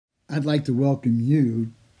I'd like to welcome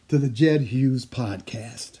you to the Jed Hughes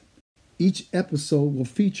Podcast. Each episode will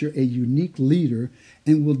feature a unique leader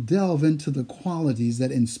and will delve into the qualities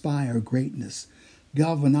that inspire greatness,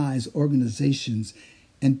 galvanize organizations,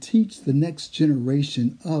 and teach the next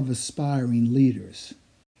generation of aspiring leaders.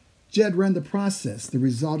 Jed ran the process that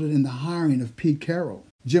resulted in the hiring of Pete Carroll,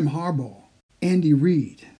 Jim Harbaugh, Andy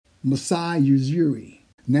Reid, Masai Ujiri.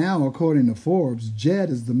 Now, according to Forbes, Jed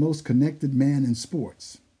is the most connected man in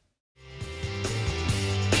sports.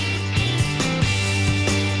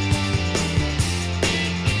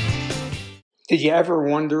 Did you ever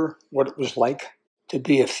wonder what it was like to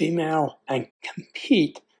be a female and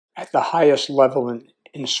compete at the highest level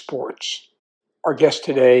in sports? Our guest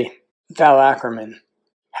today, Val Ackerman,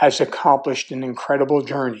 has accomplished an incredible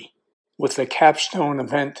journey with the capstone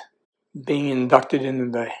event being inducted into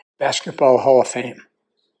the Basketball Hall of Fame.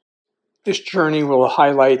 This journey will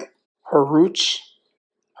highlight her roots,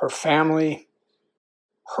 her family,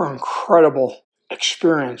 her incredible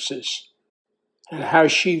experiences, and how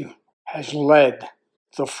she has led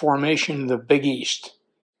the formation of the Big East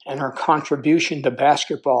and her contribution to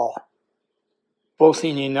basketball, both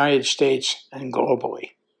in the United States and globally.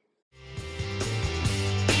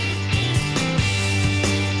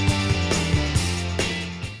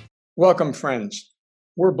 Welcome, friends.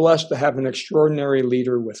 We're blessed to have an extraordinary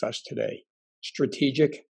leader with us today.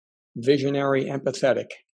 Strategic, visionary, empathetic.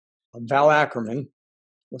 Val Ackerman,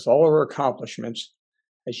 with all of her accomplishments,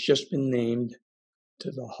 has just been named to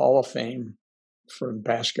the Hall of Fame for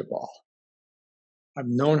basketball. I've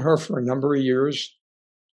known her for a number of years,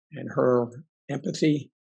 and her empathy,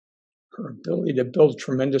 her ability to build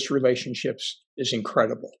tremendous relationships is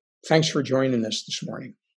incredible. Thanks for joining us this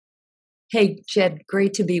morning. Hey, Jed,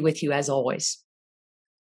 great to be with you as always.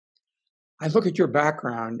 I look at your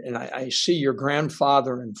background and I see your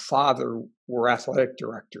grandfather and father were athletic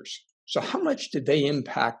directors. So how much did they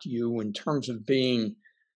impact you in terms of being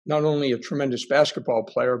not only a tremendous basketball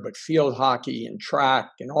player, but field hockey and track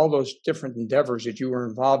and all those different endeavors that you were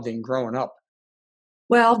involved in growing up?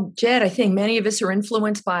 Well, Jed, I think many of us are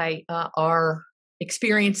influenced by our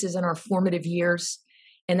experiences in our formative years.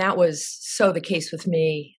 And that was so the case with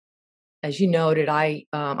me. As you noted, I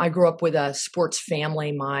grew up with a sports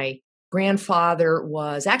family. My grandfather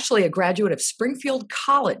was actually a graduate of Springfield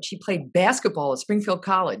College. He played basketball at Springfield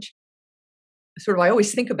College. I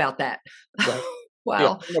always think about that. Right.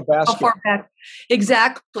 Wow. Yeah, how far back?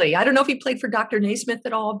 Exactly. I don't know if he played for Dr. Naismith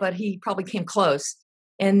at all, but he probably came close.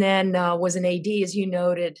 And then was an AD, as you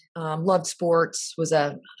noted, loved sports, was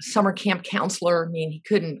a summer camp counselor. I mean, he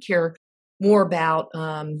couldn't care more about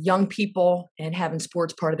young people and having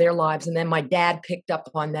sports part of their lives. And then my dad picked up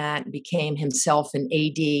on that and became himself an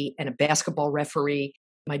AD and a basketball referee.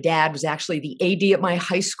 My dad was actually the AD at my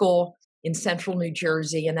high school in central New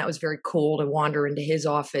Jersey. And that was very cool to wander into his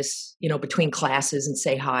office, between classes and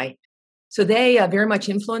say hi. So they very much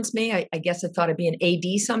influenced me. I guess I thought I'd be an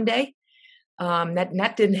AD someday.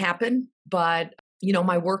 That didn't happen. But,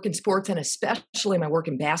 my work in sports and especially my work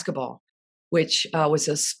in basketball, which was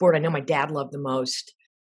a sport I know my dad loved the most,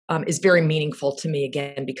 is very meaningful to me,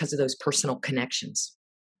 again, because of those personal connections.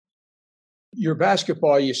 Your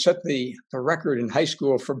basketball, you set the record in high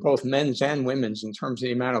school for both men's and women's in terms of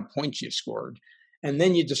the amount of points you scored. And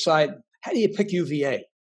then you decide, how do you pick UVA?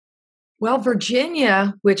 Well,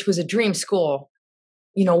 Virginia, which was a dream school,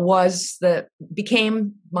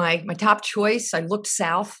 became my top choice. I looked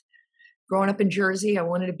south. Growing up in Jersey, I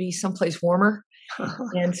wanted to be someplace warmer.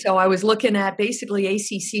 And so I was looking at basically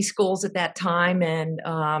ACC schools at that time.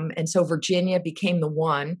 And so Virginia became the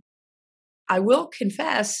one. I will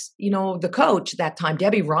confess, the coach at that time,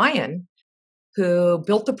 Debbie Ryan, who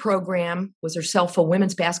built the program, was herself a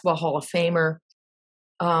Women's Basketball Hall of Famer,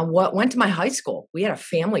 went to my high school. We had a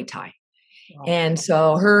family tie. Wow. And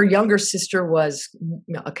so her younger sister was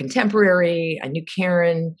a contemporary. I knew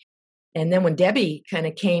Karen. And then when Debbie kind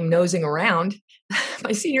of came nosing around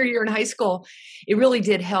my senior year in high school, it really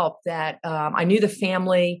did help that I knew the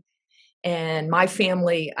family. And my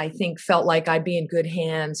family, I think, felt like I'd be in good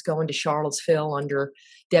hands going to Charlottesville under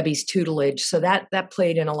Debbie's tutelage. So that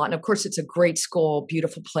played in a lot. And of course, it's a great school,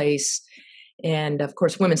 beautiful place. And of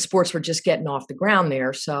course, women's sports were just getting off the ground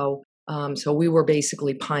there. So we were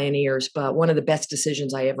basically pioneers. But one of the best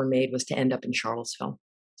decisions I ever made was to end up in Charlottesville.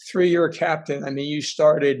 3-year captain. I mean, you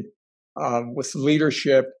started with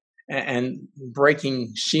leadership and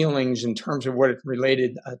breaking ceilings in terms of what it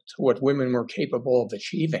related to what women were capable of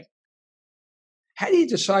achieving. How do you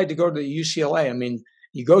decide to go to UCLA? I mean,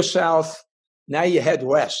 you go south, Now you head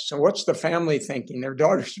west. So what's the family thinking? Their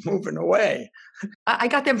daughter's moving away. I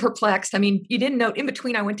got them perplexed. I mean, you didn't know, in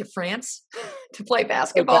between I went to France to play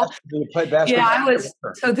basketball. You played basketball? Yeah, I was.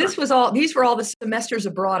 So these were all the semesters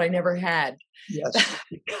abroad I never had. Yes.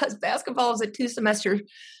 Because basketball is a 2-semester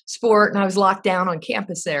sport and I was locked down on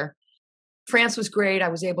campus there. France was great. I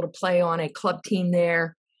was able to play on a club team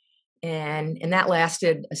there. And that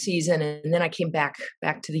lasted a season. And then I came back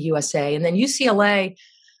to the USA. And then UCLA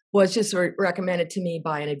was just recommended to me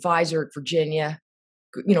by an advisor at Virginia.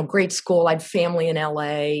 Great school. I had family in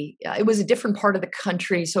LA. It was a different part of the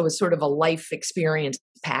country. So it was sort of a life experience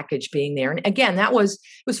package being there. And again, it was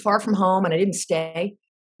far from home and I didn't stay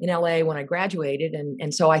in LA when I graduated.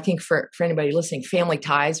 And so I think for anybody listening, family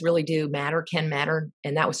ties really can matter.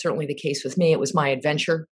 And that was certainly the case with me. It was my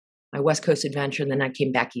adventure, my West Coast adventure. And then I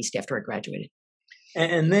came back East after I graduated.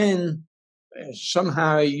 And then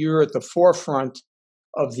somehow you're at the forefront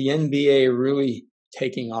of the NBA really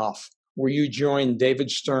taking off, where you join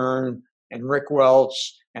David Stern and Rick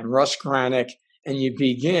Welts and Russ Granick, and you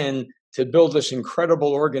begin to build this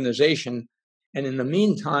incredible organization. And in the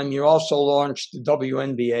meantime, you also launched the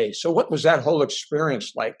WNBA. So what was that whole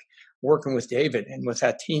experience like working with David and with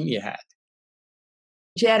that team you had?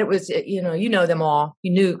 Jed, it was, you know them all.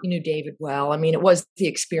 You knew David well. I mean, it was the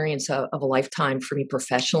experience of a lifetime for me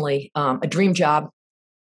professionally, a dream job.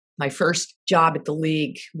 My first job at the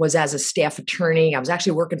league was as a staff attorney. I was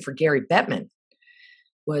actually working for Gary Bettman,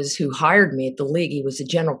 who hired me at the league. He was the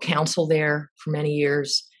general counsel there for many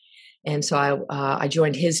years. And so I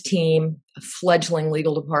joined his team, a fledgling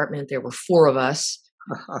legal department. There were 4 of us.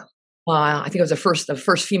 I think I was the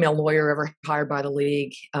first female lawyer ever hired by the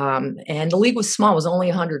league. And the league was small. It was only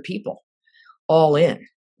 100 people all in,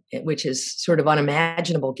 which is sort of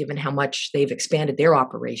unimaginable given how much they've expanded their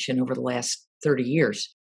operation over the last 30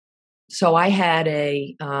 years. So I had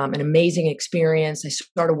an amazing experience. I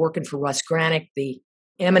started working for Russ Granick, the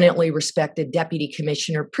eminently respected deputy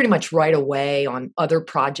commissioner, pretty much right away on other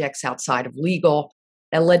projects outside of legal.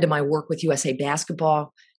 That led to my work with USA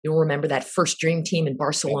Basketball. You'll remember that first dream team in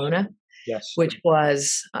Barcelona, yes, which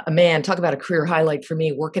was, talk about a career highlight for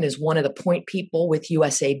me, working as one of the point people with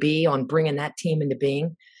USAB on bringing that team into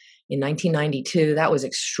being in 1992. That was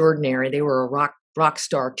extraordinary. They were a rock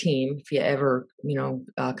star team. If you ever,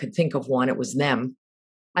 could think of one, it was them.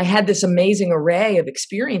 I had this amazing array of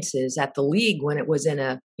experiences at the league when it was and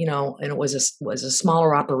it was a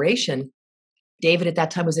smaller operation. David at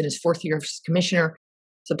that time was in his 4th year as commissioner.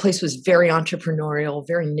 So the place was very entrepreneurial,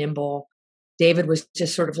 very nimble. David was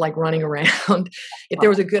just sort of like running around. If there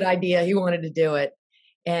was a good idea, he wanted to do it.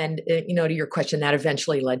 And, to your question, that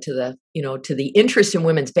eventually led to the interest in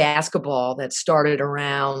women's basketball that started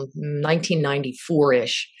around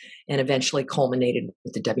 1994-ish and eventually culminated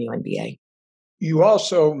with the WNBA. You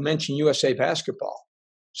also mentioned USA Basketball.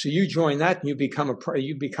 So you join that and you become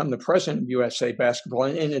the president of USA Basketball.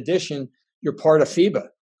 And in addition, you're part of FIBA.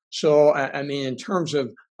 So, in terms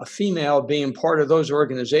of a female being part of those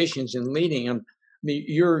organizations and leading them,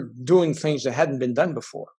 you're doing things that hadn't been done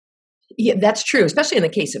before. Yeah, that's true, especially in the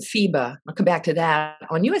case of FIBA. I'll come back to that.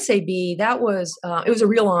 On USAB, it was a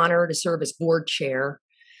real honor to serve as board chair.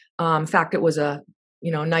 In fact, it was a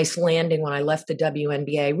nice landing when I left the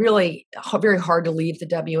WNBA. Really very hard to leave the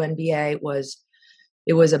WNBA.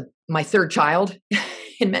 It was my third child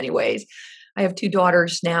in many ways. I have 2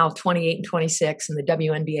 daughters now, 28 and 26, and the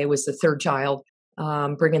WNBA was the third child,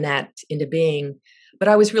 bringing that into being. But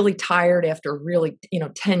I was really tired after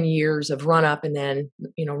 10 years of run up and then,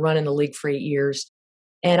 running the league for 8 years.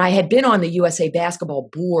 And I had been on the USA Basketball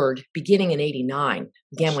board beginning in 89.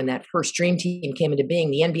 Again, when that first dream team came into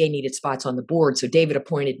being, the NBA needed spots on the board. So David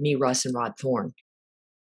appointed me, Russ, and Rod Thorne.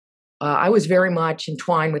 I was very much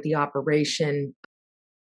entwined with the operation.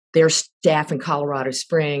 Their staff in Colorado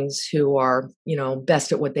Springs, who are,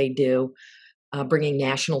 best at what they do, bringing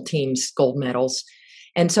national teams gold medals.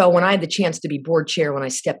 And so when I had the chance to be board chair when I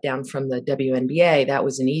stepped down from the WNBA, that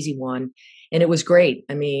was an easy one. And it was great.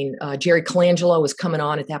 Jerry Colangelo was coming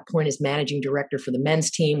on at that point as managing director for the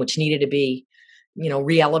men's team, which needed to be,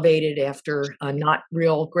 re-elevated after a not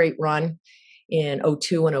real great run in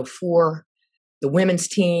 2002 and 2004. The women's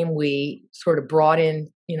team, we sort of brought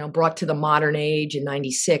to the modern age in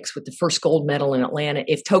 96 with the first gold medal in Atlanta.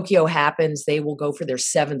 If Tokyo happens, they will go for their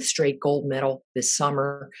 7th straight gold medal this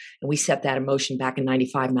summer. And we set that in motion back in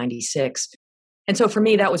 95, 96. And so for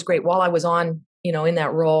me, that was great. While I was on, in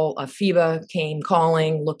that role, FIBA came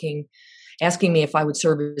calling, asking me if I would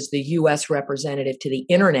serve as the U.S. representative to the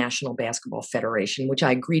International Basketball Federation, which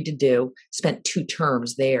I agreed to do, spent 2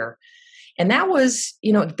 terms there. And that was,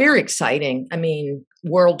 very exciting.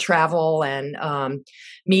 world travel and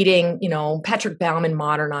meeting, Patrick Baumann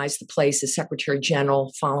modernized the place as Secretary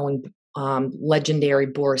General following legendary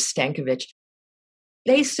Boris Stankovic.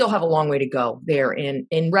 They still have a long way to go there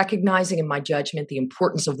in recognizing, in my judgment, the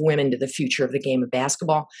importance of women to the future of the game of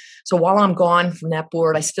basketball. So while I'm gone from that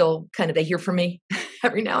board, I still they hear from me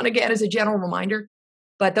every now and again as a general reminder.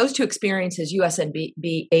 But those two experiences, USNB,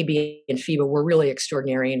 AB, and FIBA, were really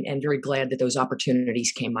extraordinary, and very glad that those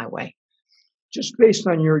opportunities came my way. Just based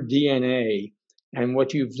on your DNA and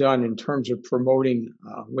what you've done in terms of promoting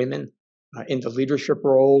women into leadership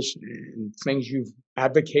roles and things you've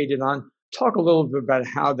advocated on, talk a little bit about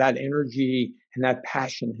how that energy and that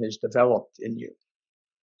passion has developed in you.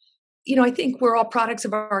 I think we're all products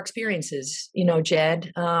of our experiences,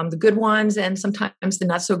 Jed. The good ones and sometimes the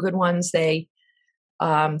not so good ones, they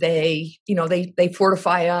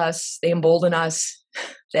fortify us, they embolden us,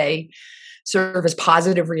 they serve as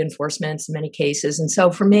positive reinforcements in many cases. And so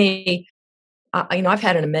for me, I've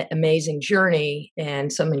had an amazing journey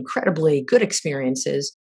and some incredibly good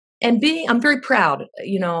experiences. And I'm very proud,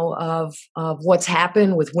 of what's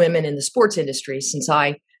happened with women in the sports industry since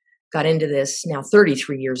I got into this now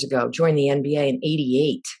 33 years ago, joined the NBA in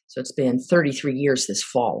 88. So it's been 33 years this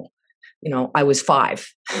fall. I was 5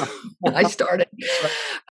 when I started.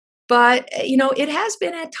 But, it has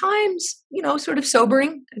been at times, sort of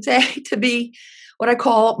sobering, I'd say, to be what I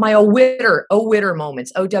call my O-witter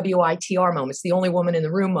moments, O-W-I-T-R moments, the only woman in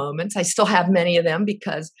the room moments. I still have many of them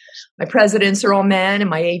because my presidents are all men and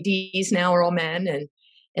my ADs now are all men.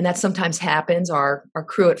 And that sometimes happens. Our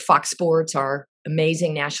crew at Fox Sports, our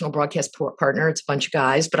amazing national broadcast partner, it's a bunch of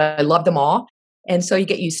guys, but I love them all. And so you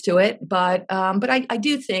get used to it. But I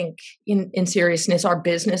do think in seriousness, our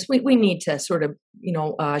business, we need to sort of,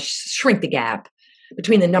 shrink the gap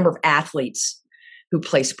between the number of athletes who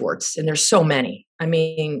play sports. And there's so many. I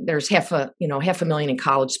mean, there's half a million in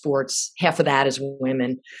college sports, half of that is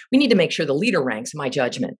women. We need to make sure the leader ranks, in my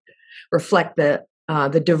judgment, reflect the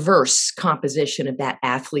diverse composition of that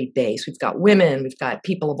athlete base. We've got women, we've got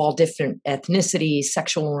people of all different ethnicities,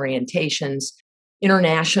 sexual orientations.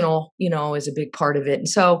 International, is a big part of it. And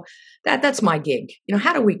so that's my gig.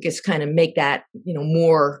 How do we just kind of make that,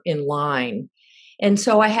 more in line? And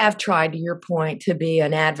so I have tried, to your point, to be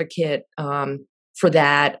an advocate for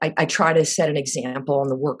that. I try to set an example in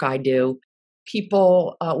the work I do.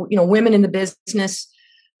 People, women in the business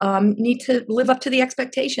need to live up to the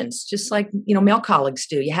expectations, just like, male colleagues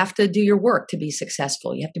do. You have to do your work to be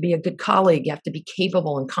successful. You have to be a good colleague. You have to be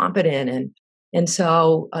capable and competent. And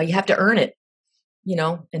so you have to earn it.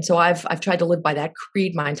 And so I've tried to live by that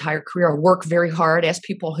creed my entire career. I work very hard. Ask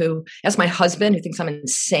my husband, who thinks I'm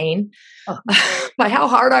insane, by how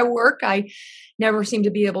hard I work. I never seem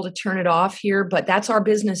to be able to turn it off here, but that's our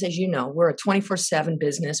business. As you know, we're a 24/7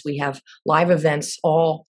 business. We have live events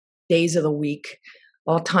all days of the week,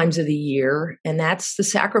 all times of the year. And that's the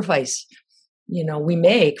sacrifice, we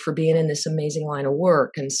make for being in this amazing line of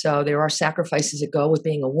work. And so there are sacrifices that go with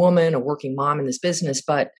being a woman, a working mom in this business,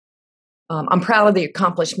 but I'm proud of the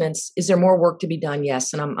accomplishments. Is there more work to be done?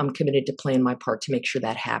 Yes. And I'm committed to playing my part to make sure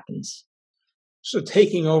that happens. So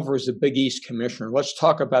taking over as the Big East commissioner, let's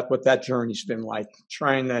talk about what that journey's been like.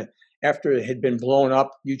 After it had been blown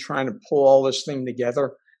up, you trying to pull all this thing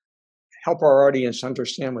together. Help our audience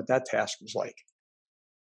understand what that task was like.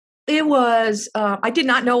 It was, I did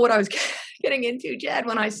not know what I was getting into, Jed,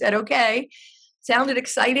 when I said, okay, sounded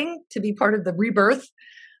exciting to be part of the rebirth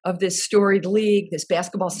of this storied league, this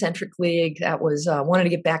basketball-centric league that was wanted to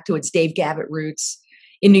get back to its Dave Gavitt roots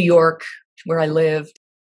in New York, where I lived.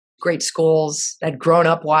 Great schools I'd grown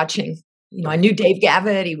up watching. I knew Dave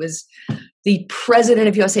Gavitt. He was the president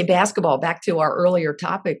of USA Basketball. Back to our earlier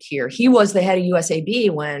topic here, he was the head of USAB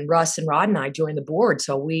when Russ and Rod and I joined the board.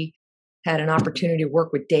 So we had an opportunity to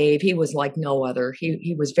work with Dave. He was like no other.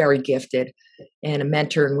 He was very gifted and a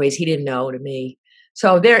mentor in ways he didn't know to me.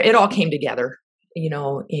 So it all came together. In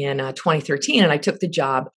 2013, and I took the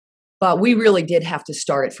job, but we really did have to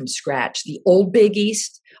start it from scratch. The old Big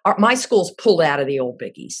East, my schools pulled out of the old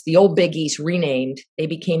Big East. The old Big East renamed, they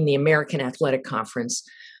became the American Athletic Conference.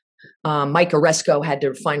 Mike Oresco had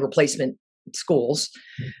to find replacement schools.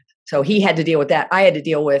 So he had to deal with that. I had to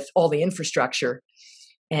deal with all the infrastructure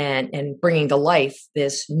and bringing to life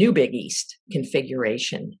this new Big East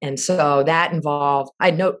configuration. And so that involved, I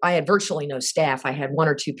had virtually no staff. I had 1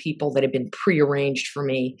 or 2 people that had been prearranged for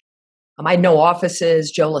me. I had no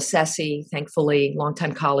offices. Joe Lassesi, thankfully,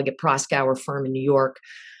 longtime colleague at Proskauer firm in New York,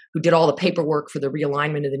 who did all the paperwork for the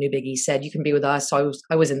realignment of the new Big East, said, you can be with us. So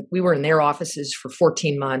we were in their offices for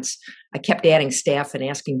 14 months. I kept adding staff and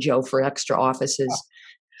asking Joe for extra offices.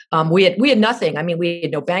 We had nothing. I mean, we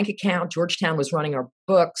had no bank account. Georgetown was running our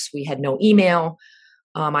books. We had no email.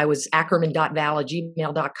 I was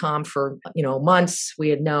ackerman.val@gmail.com for, months.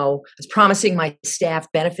 I was promising my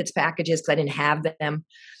staff benefits packages because I didn't have them.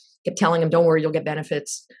 Kept telling them, don't worry, you'll get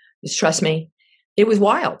benefits. Just trust me. It was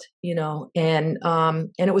wild, and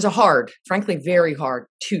it was frankly, very hard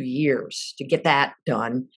 2 years to get that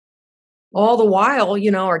done. All the while,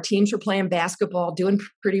 our teams were playing basketball, doing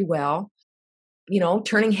pretty well,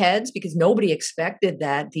 turning heads because nobody expected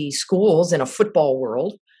that the schools in a football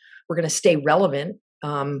world were going to stay relevant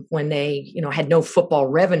when they, had no football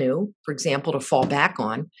revenue, for example, to fall back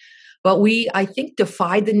on. But we, I think,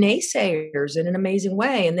 defied the naysayers in an amazing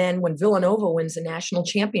way. And then when Villanova wins the national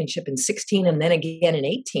championship in 16 and then again in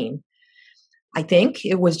 18, I think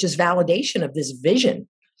it was just validation of this vision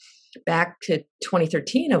back to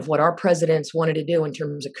 2013 of what our presidents wanted to do in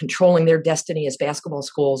terms of controlling their destiny as basketball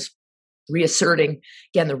schools, reasserting,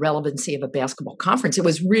 again, the relevancy of a basketball conference. It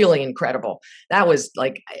was really incredible. That was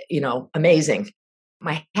amazing.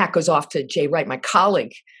 My hat goes off to Jay Wright, my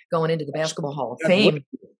colleague, going into the Basketball Hall of Fame.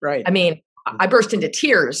 Right. I mean, I burst into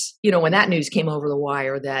tears, when that news came over the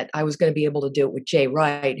wire that I was going to be able to do it with Jay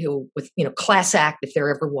Wright, who, with, class act, if there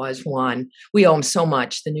ever was one. We owe him so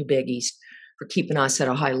much, the new Big East, for keeping us at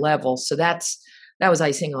a high level. So that was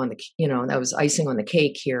icing on the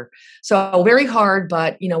cake here. So very hard,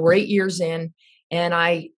 but, we're 8 years in. And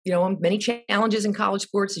many challenges in college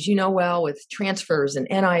sports, as you know well, with transfers and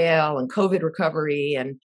NIL and COVID recovery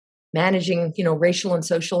and managing, racial and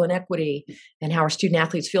social inequity and how our student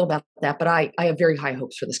athletes feel about that. But I have very high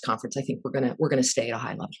hopes for this conference. I think we're gonna stay at a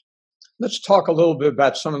high level. Let's talk a little bit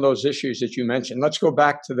about some of those issues that you mentioned. Let's go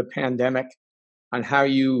back to the pandemic on how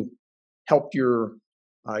you helped your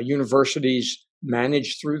universities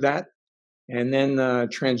manage through that, and then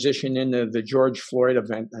transition into the George Floyd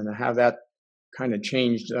event and how that kind of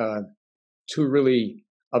changed two really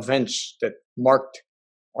events that marked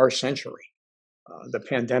our century, the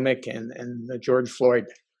pandemic and the George Floyd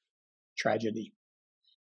tragedy.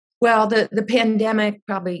 Well, the pandemic,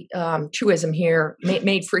 probably truism here,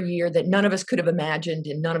 made for a year that none of us could have imagined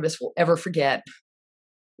and none of us will ever forget.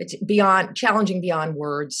 It's challenging beyond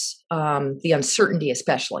words, the uncertainty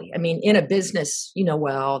especially. I mean, in a business,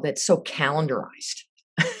 that's so calendarized.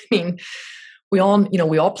 I mean, we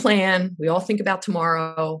all plan, we all think about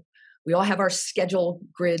tomorrow. We all have our schedule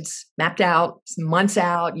grids mapped out, months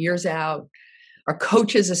out, years out. Our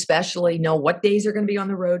coaches especially know what days are going to be on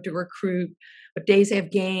the road to recruit, what days they have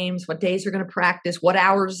games, what days they're going to practice, what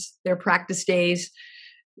hours their practice days,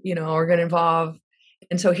 are going to involve.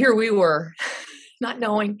 And so here we were, not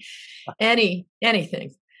knowing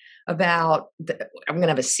anything about, I'm going to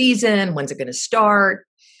have a season, when's it going to start,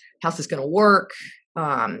 how's this going to work.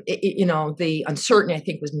 The uncertainty, I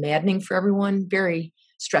think, was maddening for everyone, very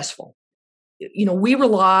stressful. We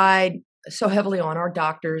relied so heavily on our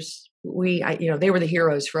doctors. They were the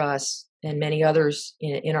heroes for us and many others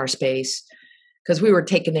in our space because we were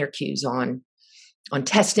taking their cues on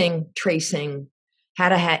testing, tracing, how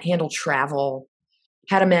to handle travel,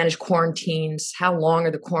 how to manage quarantines, how long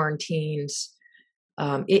are the quarantines,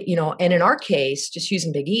 and in our case, just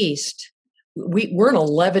using Big East, we're in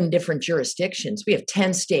 11 different jurisdictions. We have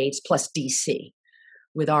 10 states plus DC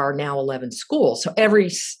with our now 11 schools. So every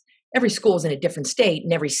school is in a different state,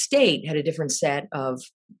 and every state had a different set of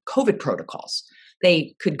COVID protocols.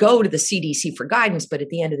 They could go to the CDC for guidance, but at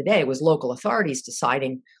the end of the day, it was local authorities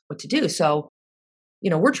deciding what to do. So,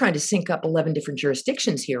 we're trying to sync up 11 different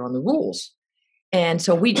jurisdictions here on the rules. And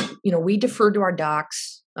so we deferred to our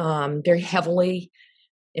docs very heavily.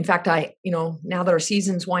 In fact, now that our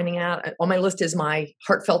season's winding out, on my list is my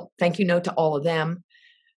heartfelt thank you note to all of them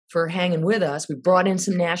for hanging with us. We brought in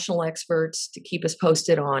some national experts to keep us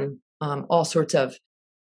posted on all sorts of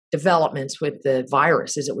developments with the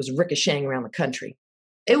virus as it was ricocheting around the country.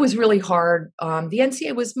 It was really hard. The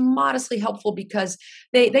NCAA was modestly helpful because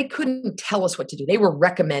they couldn't tell us what to do. They were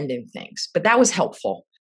recommending things, but that was helpful.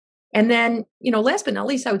 And then, last but not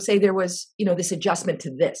least, I would say there was, this adjustment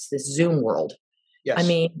to this Zoom world. Yes. I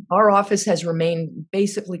mean, our office has remained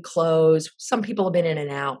basically closed. Some people have been in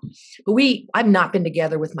and out, but I've not been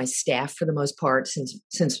together with my staff for the most part since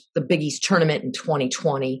the Big East tournament in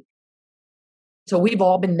 2020. So we've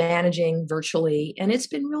all been managing virtually, and it's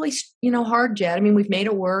been really, hard, Jed. I mean, we've made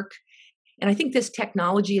it work, and I think this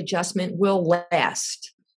technology adjustment will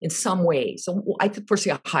last in some ways. So I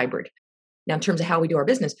foresee a hybrid now in terms of how we do our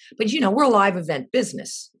business. But we're a live event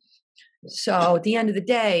business. So at the end of the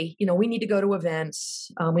day, we need to go to events.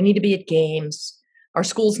 We need to be at games. Our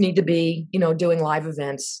schools need to be, doing live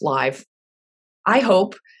events live. I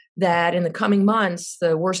hope that in the coming months,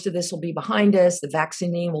 the worst of this will be behind us. The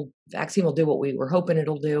vaccine will do what we were hoping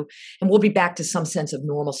it'll do. And we'll be back to some sense of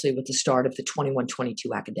normalcy with the start of the 21-22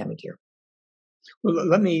 academic year. Well,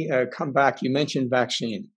 let me come back. You mentioned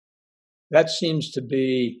vaccine. That seems to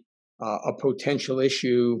be a potential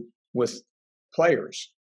issue with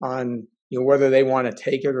players on whether they want to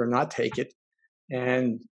take it or not take it.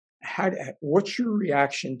 And what's your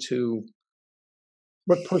reaction to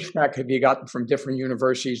what pushback have you gotten from different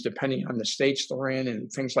universities, depending on the states they're in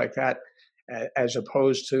and things like that, as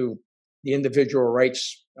opposed to the individual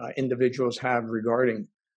rights individuals have regarding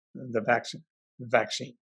the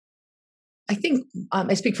vaccine? I think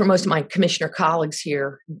I speak for most of my commissioner colleagues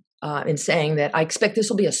here in saying that I expect this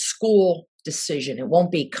will be a school decision. It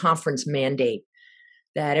won't be conference mandate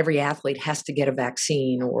that every athlete has to get a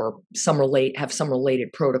vaccine or have some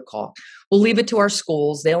related protocol. We'll leave it to our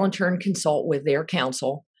schools. They'll in turn consult with their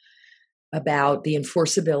council about the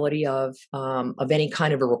enforceability of any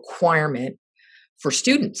kind of a requirement for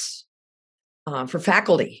students, for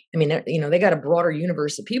faculty. I mean, they got a broader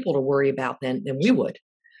universe of people to worry about than we would.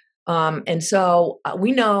 And so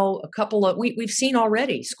we know we've seen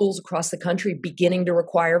already schools across the country beginning to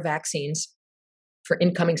require vaccines for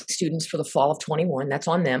incoming students for the fall of 21. That's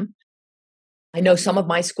on them. I know some of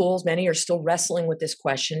my schools, many are still wrestling with this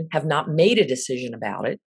question, have not made a decision about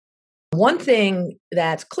it. One thing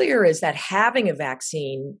that's clear is that having a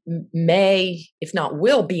vaccine may, if not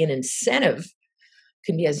will, be an incentive,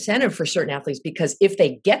 can be an incentive for certain athletes, because if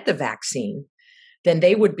they get the vaccine, then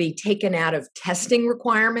they would be taken out of testing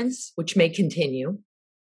requirements, which may continue.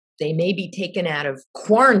 They may be taken out of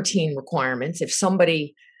quarantine requirements if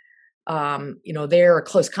somebody they're a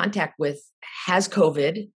close contact with has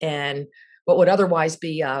COVID, and what would otherwise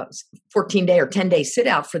be a 14-day or 10-day sit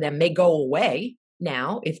out for them may go away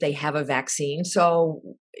now if they have a vaccine. So,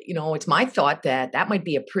 it's my thought that might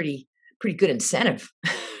be a pretty good incentive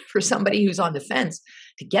for somebody who's on the fence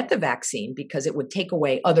to get the vaccine, because it would take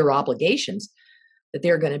away other obligations that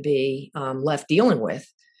they're going to be left dealing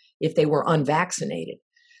with if they were unvaccinated.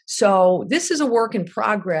 So this is a work in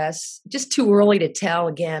progress, just too early to tell,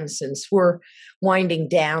 again, since we're winding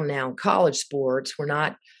down now in college sports. We're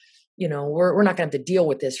not, we're not going to have to deal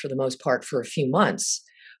with this for the most part for a few months.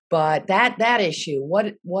 But that issue,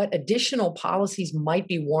 what additional policies might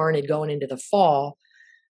be warranted going into the fall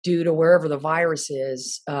due to wherever the virus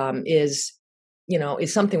is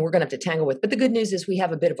something we're going to have to tangle with. But the good news is we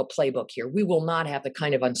have a bit of a playbook here. We will not have the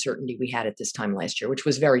kind of uncertainty we had at this time last year, which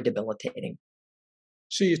was very debilitating.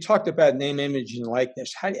 So you talked about name, image, and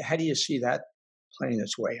likeness. How do you see that playing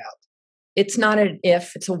its way out? It's not an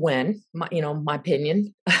if, it's a when, my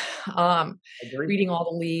opinion. Reading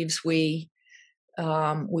all the leaves, we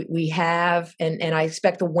have, and I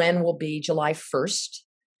expect the when will be July 1st.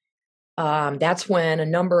 That's when a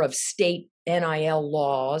number of state NIL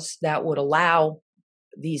laws that would allow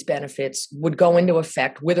these benefits would go into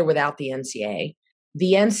effect with or without the NCAA.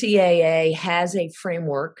 The NCAA has a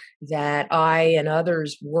framework that I and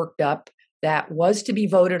others worked up that was to be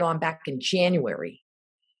voted on back in January,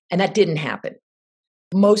 and that didn't happen,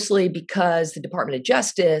 mostly because the Department of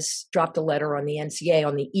Justice dropped a letter on the NCAA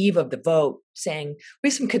on the eve of the vote saying, we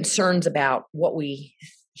have some concerns about what we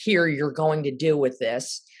hear you're going to do with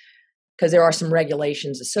this, because there are some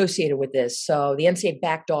regulations associated with this. So the NCAA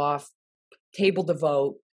backed off, tabled the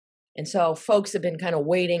vote. And so folks have been kind of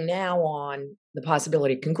waiting now on the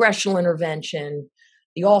possibility of congressional intervention,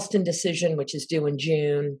 the Alston decision, which is due in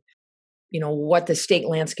June, what the state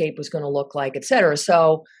landscape was going to look like, et cetera.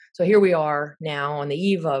 So here we are now on the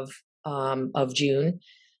eve of June.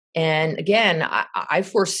 And again, I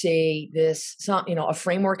foresee this, a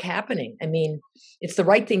framework happening. I mean, it's the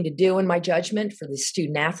right thing to do in my judgment for the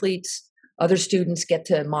student athletes. Other students get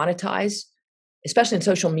to monetize, especially in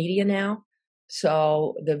social media now.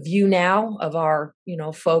 So the view now of our,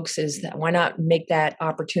 folks is that why not make that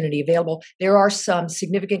opportunity available? There are some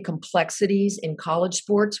significant complexities in college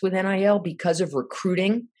sports with NIL because of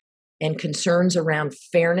recruiting and concerns around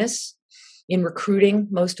fairness in recruiting,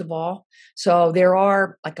 most of all. So there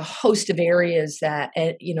are like a host of areas that,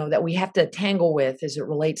 that we have to tangle with as it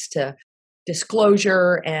relates to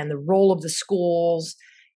disclosure and the role of the schools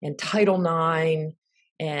and Title IX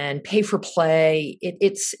and pay for play.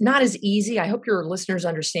 It's not as easy. I hope your listeners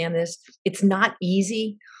understand this. It's not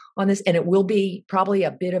easy on this, and it will be probably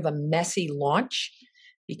a bit of a messy launch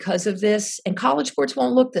because of this. And college sports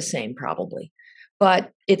won't look the same probably.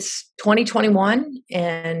 But it's 2021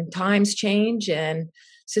 and times change and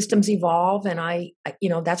systems evolve. And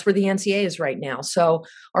that's where the NCAA is right now. So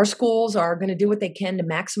our schools are going to do what they can to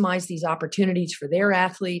maximize these opportunities for their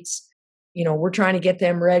athletes. we're trying to get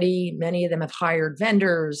them ready. Many of them have hired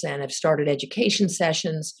vendors and have started education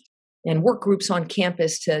sessions and work groups on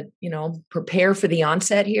campus to, prepare for the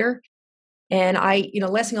onset here. And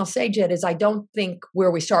last thing I'll say, Jed, is I don't think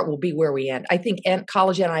where we start will be where we end. I think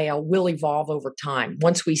college NIL will evolve over time.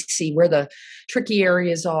 Once we see where the tricky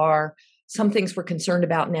areas are, some things we're concerned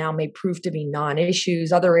about now may prove to be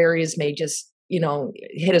non-issues. Other areas may just,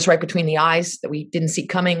 hit us right between the eyes that we didn't see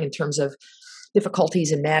coming in terms of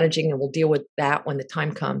difficulties in managing, and we'll deal with that when the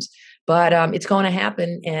time comes. But it's going to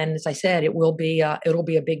happen, and as I said, it'll be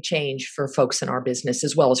a big change for folks in our business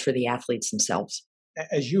as well as for the athletes themselves.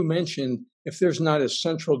 As you mentioned, if there's not a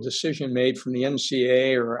central decision made from the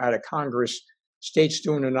NCAA or out of Congress, states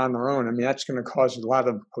doing it on their own, that's going to cause a lot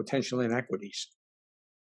of potential inequities.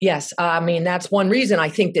 Yes, that's one reason I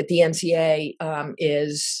think that the NCAA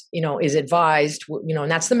is advised, and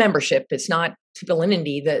that's the membership. It's not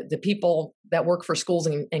validity. The people that work for schools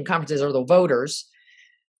and conferences are the voters.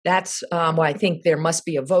 That's why I think there must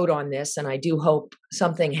be a vote on this, and I do hope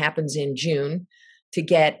something happens in June to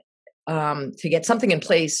get something in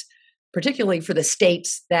place, particularly for the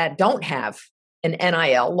states that don't have an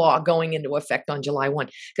NIL law going into effect on July 1.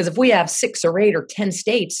 Because if we have 6 or 8 or 10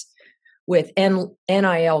 states with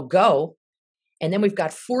NIL go, and then we've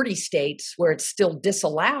got 40 states where it's still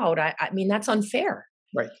disallowed, that's unfair.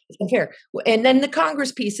 Right. It's unfair. And then the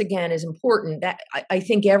Congress piece, again, is important. That I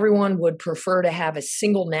think everyone would prefer to have a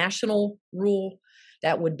single national rule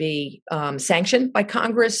that would be sanctioned by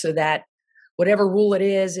Congress, so that whatever rule it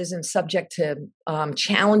is isn't subject to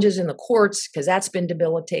challenges in the courts, because that's been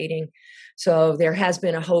debilitating. So there has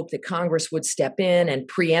been a hope that Congress would step in and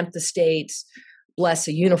preempt the states, bless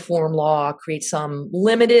a uniform law, create some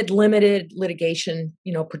limited litigation,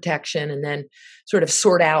 protection, and then sort of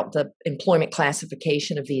sort out the employment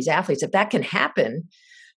classification of these athletes. If that can happen,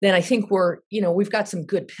 then I think we've got some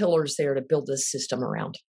good pillars there to build this system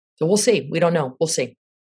around. So we'll see. We don't know. We'll see.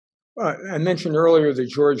 I mentioned earlier the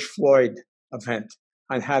George Floyd event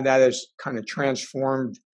and how that has kind of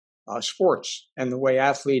transformed sports and the way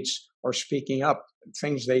athletes are speaking up,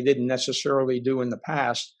 things they didn't necessarily do in the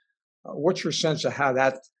past. What's your sense of how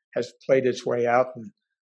that has played its way out,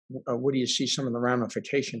 and what do you see some of the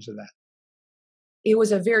ramifications of that? It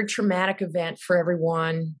was a very traumatic event for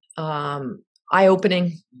everyone,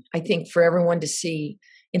 eye-opening, I think, for everyone to see,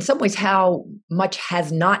 in some ways, how much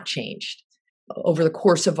has not changed over the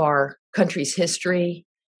course of our country's history.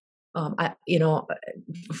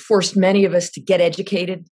 Forced many of us to get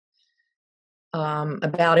educated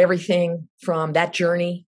about everything from that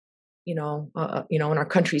journey, in our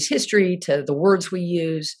country's history, to the words we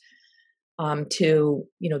use, to,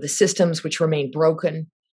 the systems which remain broken.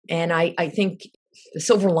 And I think the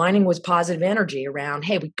silver lining was positive energy around,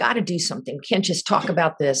 hey, we've got to do something. We can't just talk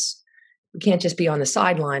about this. We can't just be on the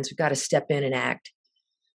sidelines. We've got to step in and act.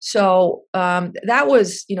 So that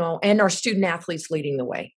was, and our student athletes leading the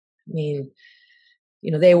way.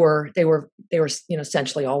 They were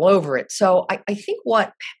essentially all over it. So I think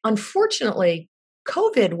unfortunately,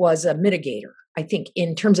 COVID was a mitigator, I think,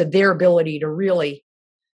 in terms of their ability to really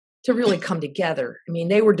come together.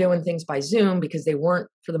 They were doing things by Zoom because they weren't,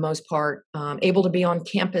 for the most part, able to be on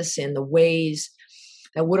campus in the ways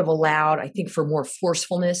that would have allowed, I think, for more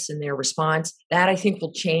forcefulness in their response. That, I think,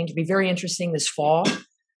 will change. It'll be very interesting this fall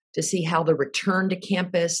to see how the return to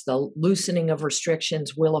campus, the loosening of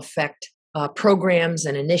restrictions, will affect programs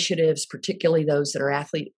and initiatives, particularly those that are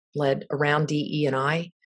athlete-led around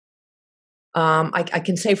DE&I. I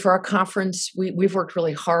can say for our conference, we've worked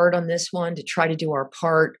really hard on this one to try to do our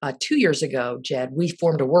part. 2 years ago, Jed, we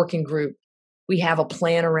formed a working group. We have a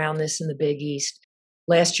plan around this in the Big East.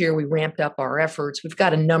 Last year, we ramped up our efforts. We've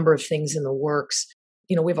got a number of things in the works.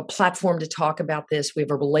 We have a platform to talk about this. We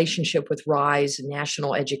have a relationship with RISE, a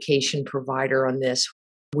national education provider, on this.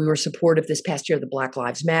 We were supportive this past year of the Black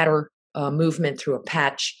Lives Matter movement through a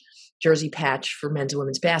jersey patch for men's and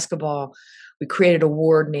women's basketball. We created an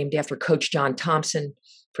award named after Coach John Thompson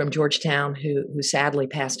from Georgetown, who sadly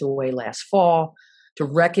passed away last fall, to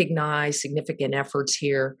recognize significant efforts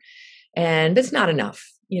here. And it's not enough.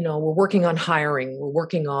 We're working on hiring. We're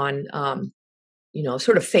working on,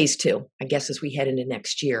 sort of phase 2, I guess, as we head into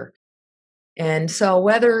next year. And so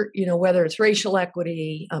whether it's racial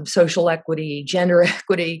equity, social equity, gender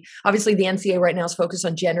equity, obviously the NCAA right now is focused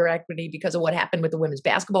on gender equity because of what happened with the women's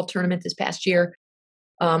basketball tournament this past year.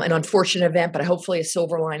 An unfortunate event, but hopefully a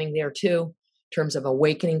silver lining there too, in terms of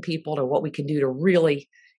awakening people to what we can do to really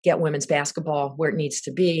get women's basketball where it needs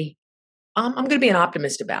to be. I'm going to be an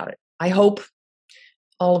optimist about it. I hope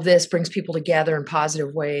all of this brings people together in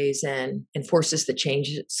positive ways and forces the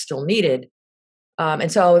change that's still needed.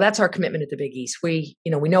 And so that's our commitment at the Big East. We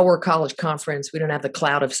know we're a college conference. We don't have the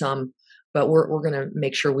clout of some, but we're going to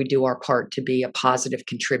make sure we do our part to be a positive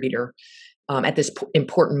contributor at this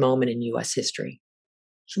important moment in U.S. history.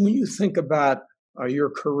 So when you think about your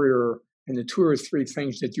career and the 2 or 3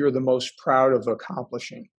 things that you're the most proud of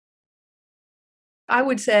accomplishing? I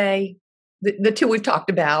would say the 2 we've talked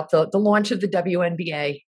about, the launch of the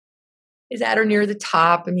WNBA is at or near the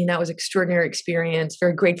top. I mean, that was an extraordinary experience.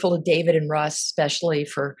 Very grateful to David and Russ, especially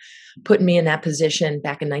for putting me in that position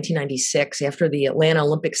back in 1996 after the Atlanta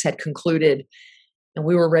Olympics had concluded and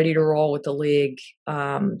we were ready to roll with the league.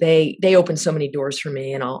 They opened so many doors for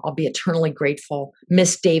me, and I'll be eternally grateful.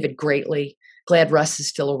 Miss David greatly. Glad Russ is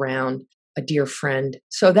still around, a dear friend.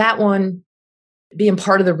 So that one, being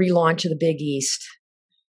part of the relaunch of the Big East,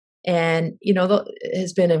 and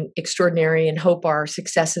has been extraordinary, and hope our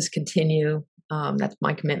successes continue. That's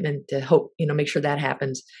my commitment to hope, make sure that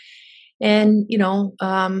happens. And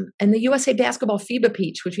and the USA Basketball FIBA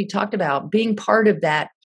Peach, which we talked about, being part of that,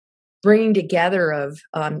 bringing together of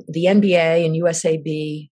the NBA and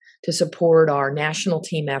USAB to support our national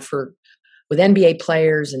team effort with NBA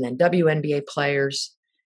players and then WNBA players,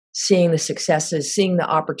 seeing the successes, seeing the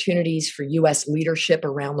opportunities for U.S. leadership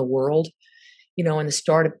around the world. In the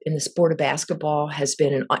sport of basketball it's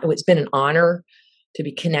been an honor to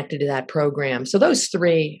be connected to that program. So those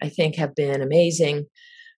 3, I think, have been amazing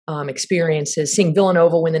experiences. Seeing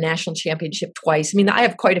Villanova win the national championship twice. I mean, I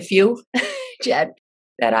have quite a few, Jed,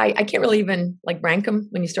 that I can't really even rank them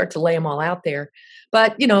when you start to lay them all out there.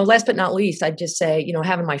 But, last but not least, I'd just say,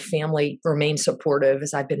 having my family remain supportive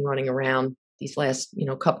as I've been running around these last,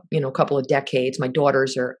 couple of decades. My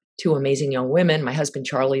daughters are 2 amazing young women. My husband,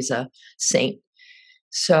 Charlie's a saint.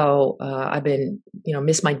 So I've been,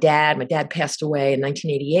 miss my dad. My dad passed away in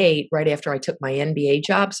 1988, right after I took my NBA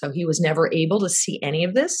job. So he was never able to see any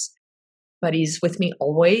of this, but he's with me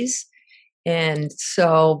always. And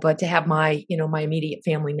so, but to have my, my immediate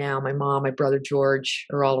family now, my mom, my brother, George,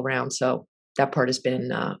 are all around. So that part has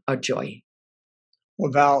been a joy.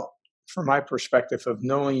 Well, Val, from my perspective of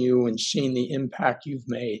knowing you and seeing the impact you've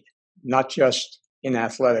made, not just in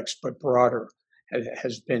athletics, but broader,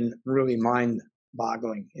 has been really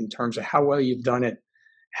mind-boggling in terms of how well you've done it,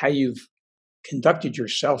 how you've conducted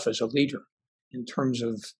yourself as a leader in terms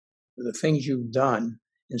of the things you've done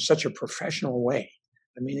in such a professional way.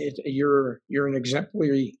 I mean, you're an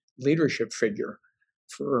exemplary leadership figure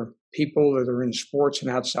for people that are in sports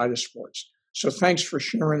and outside of sports. So thanks for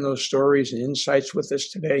sharing those stories and insights with us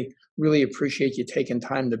today. Really appreciate you taking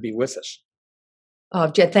time to be with us.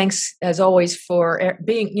 Jed, thanks as always for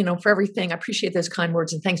being, for everything. I appreciate those kind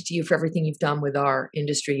words, and thanks to you for everything you've done with our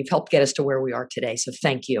industry. You've helped get us to where we are today. So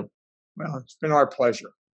thank you. Well, it's been our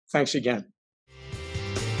pleasure. Thanks again.